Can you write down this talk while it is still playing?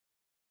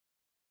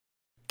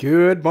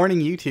Good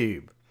morning,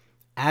 YouTube.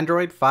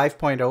 Android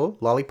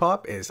 5.0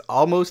 Lollipop is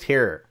almost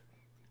here.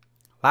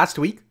 Last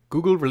week,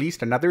 Google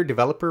released another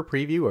developer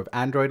preview of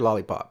Android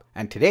Lollipop,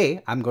 and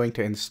today I'm going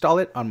to install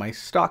it on my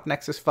stock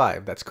Nexus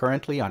 5 that's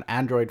currently on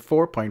Android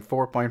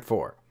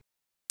 4.4.4.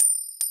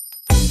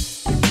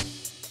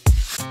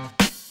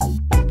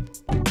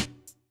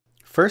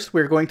 First,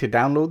 we're going to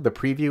download the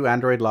preview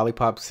Android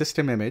Lollipop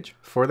system image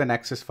for the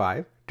Nexus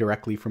 5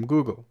 directly from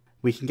Google.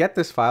 We can get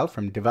this file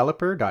from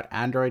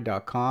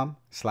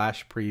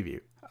developer.android.com/preview.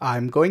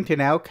 I'm going to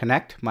now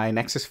connect my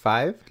Nexus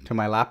 5 to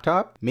my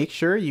laptop. Make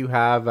sure you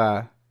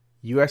have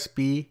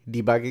USB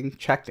debugging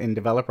checked in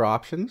developer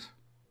options.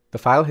 The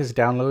file has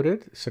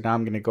downloaded, so now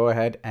I'm going to go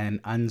ahead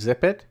and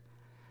unzip it.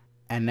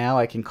 And now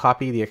I can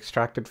copy the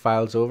extracted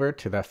files over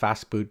to the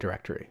fastboot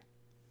directory.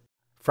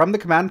 From the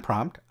command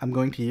prompt, I'm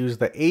going to use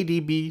the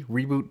adb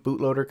reboot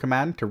bootloader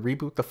command to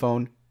reboot the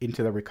phone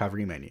into the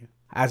recovery menu.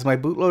 As my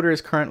bootloader is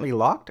currently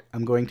locked,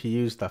 I'm going to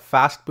use the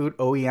fastboot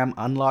OEM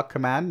unlock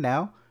command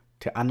now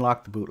to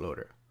unlock the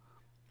bootloader.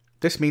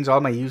 This means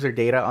all my user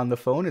data on the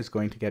phone is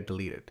going to get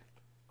deleted.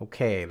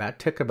 Okay, that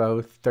took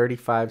about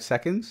 35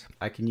 seconds.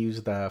 I can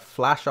use the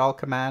flash all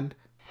command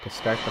to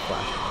start the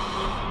flash.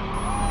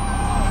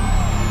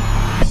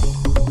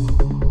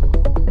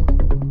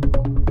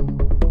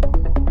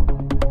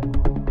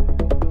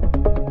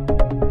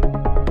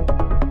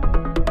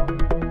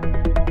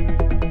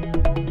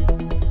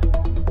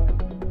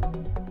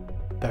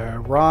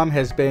 ROM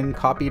has been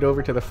copied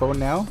over to the phone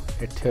now.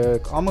 It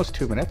took almost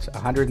 2 minutes,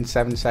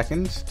 107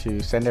 seconds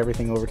to send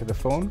everything over to the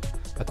phone.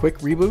 A quick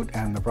reboot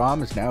and the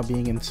ROM is now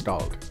being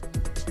installed.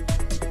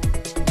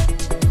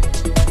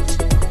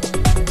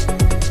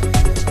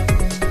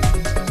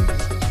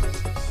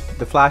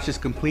 The flash is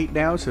complete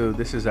now, so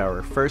this is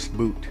our first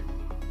boot.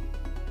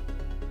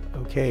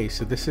 Okay,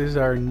 so this is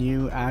our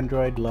new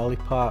Android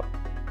Lollipop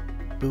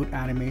boot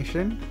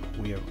animation.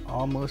 We have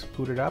almost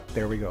booted up.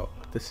 There we go.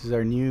 This is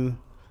our new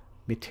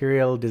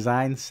material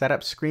design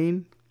setup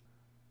screen.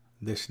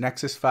 This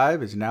Nexus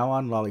 5 is now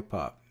on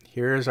Lollipop.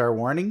 Here's our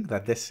warning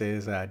that this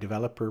is a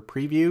developer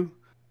preview.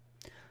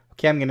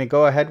 Okay, I'm going to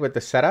go ahead with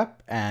the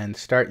setup and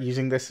start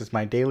using this as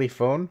my daily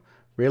phone.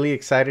 Really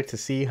excited to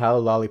see how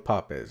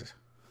Lollipop is.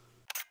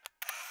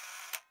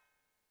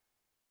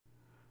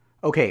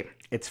 Okay,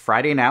 it's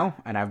Friday now,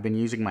 and I've been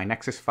using my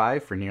Nexus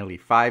 5 for nearly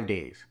 5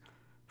 days.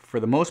 For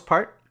the most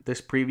part,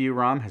 this preview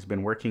ROM has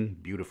been working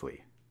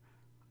beautifully.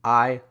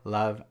 I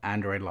love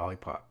Android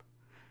Lollipop.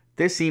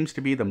 This seems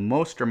to be the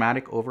most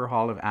dramatic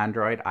overhaul of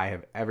Android I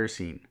have ever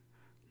seen.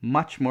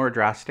 Much more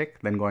drastic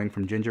than going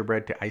from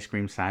gingerbread to ice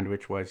cream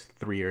sandwich was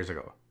 3 years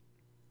ago.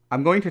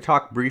 I'm going to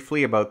talk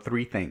briefly about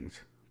 3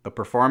 things: the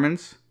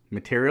performance,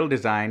 material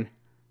design,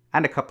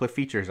 and a couple of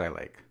features I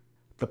like.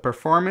 The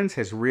performance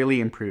has really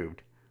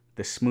improved.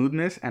 The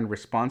smoothness and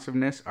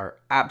responsiveness are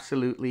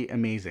absolutely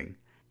amazing.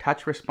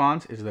 Touch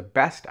response is the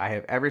best I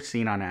have ever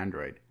seen on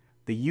Android.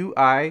 The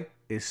UI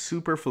is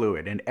super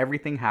fluid and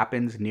everything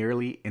happens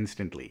nearly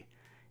instantly.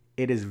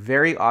 It is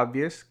very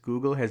obvious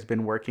Google has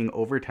been working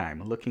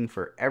overtime looking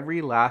for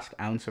every last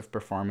ounce of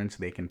performance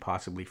they can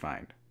possibly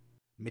find.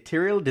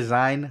 Material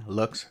design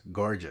looks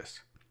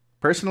gorgeous.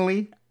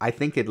 Personally, I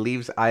think it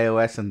leaves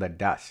iOS in the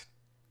dust.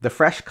 The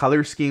fresh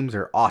color schemes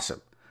are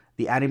awesome.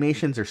 The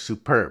animations are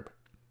superb.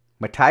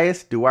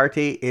 Matthias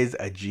Duarte is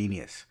a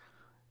genius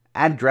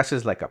and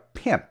dresses like a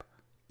pimp.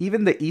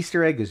 Even the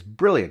Easter egg is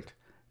brilliant.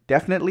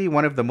 Definitely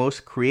one of the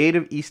most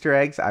creative Easter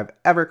eggs I've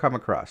ever come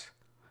across.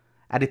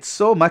 And it's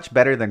so much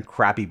better than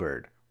Crappy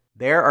Bird.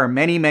 There are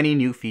many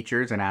new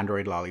features in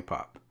Android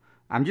Lollipop.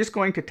 I'm just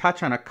going to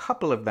touch on a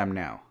couple of them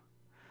now.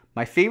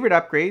 My favorite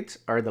upgrades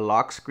are the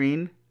lock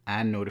screen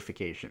and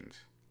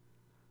notifications.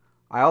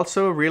 I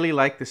also really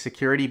like the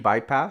security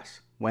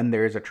bypass when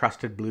there is a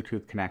trusted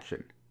Bluetooth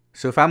connection.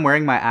 So if I'm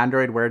wearing my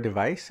Android Wear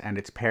device and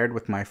it's paired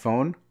with my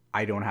phone,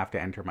 I don't have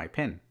to enter my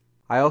PIN.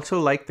 I also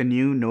like the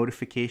new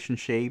notification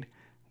shade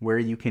where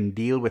you can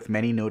deal with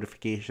many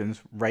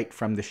notifications right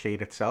from the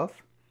shade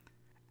itself.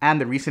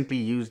 And the recently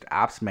used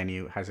apps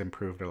menu has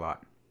improved a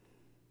lot.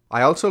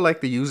 I also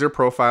like the user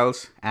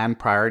profiles and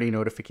priority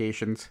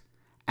notifications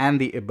and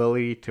the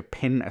ability to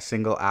pin a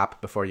single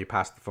app before you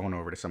pass the phone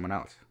over to someone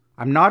else.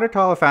 I'm not at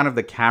all a fan of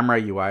the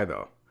camera UI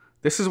though.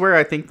 This is where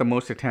I think the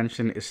most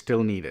attention is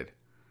still needed.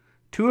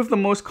 2 of the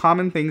most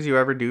common things you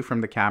ever do from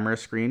the camera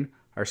screen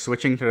are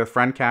switching to the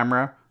front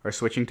camera or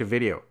switching to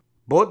video.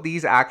 Both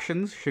these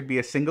actions should be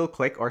a single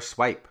click or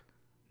swipe,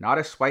 not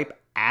a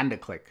swipe and a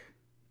click.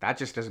 That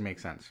just doesn't make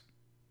sense.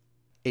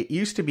 It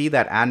used to be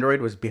that Android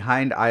was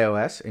behind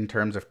iOS in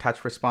terms of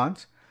touch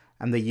response,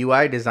 and the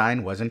UI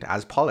design wasn't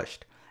as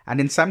polished.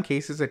 And in some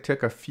cases, it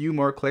took a few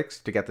more clicks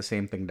to get the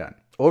same thing done.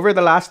 Over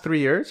the last 3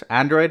 years,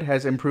 Android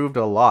has improved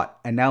a lot,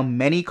 and now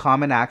many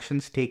common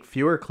actions take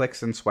fewer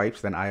clicks and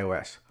swipes than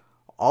iOS.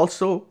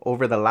 Also,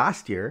 over the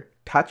last year,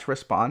 touch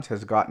response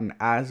has gotten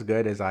as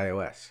good as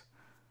iOS.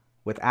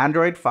 With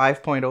Android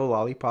 5.0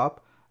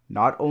 Lollipop,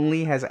 not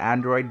only has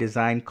Android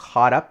design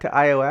caught up to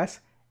iOS,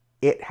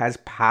 it has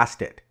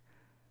passed it.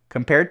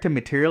 Compared to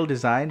material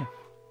design,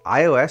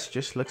 iOS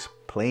just looks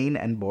plain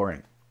and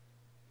boring.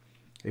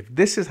 If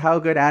this is how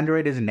good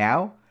Android is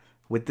now,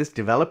 with this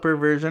developer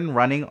version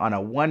running on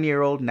a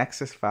 1-year-old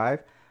Nexus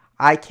 5,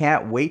 I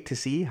can't wait to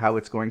see how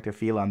it's going to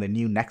feel on the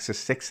new Nexus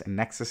 6 and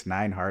Nexus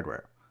 9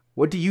 hardware.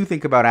 What do you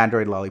think about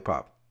Android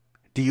Lollipop?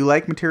 Do you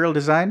like material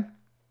design?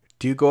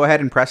 Do go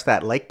ahead and press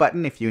that like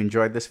button if you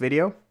enjoyed this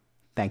video.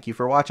 Thank you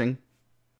for watching.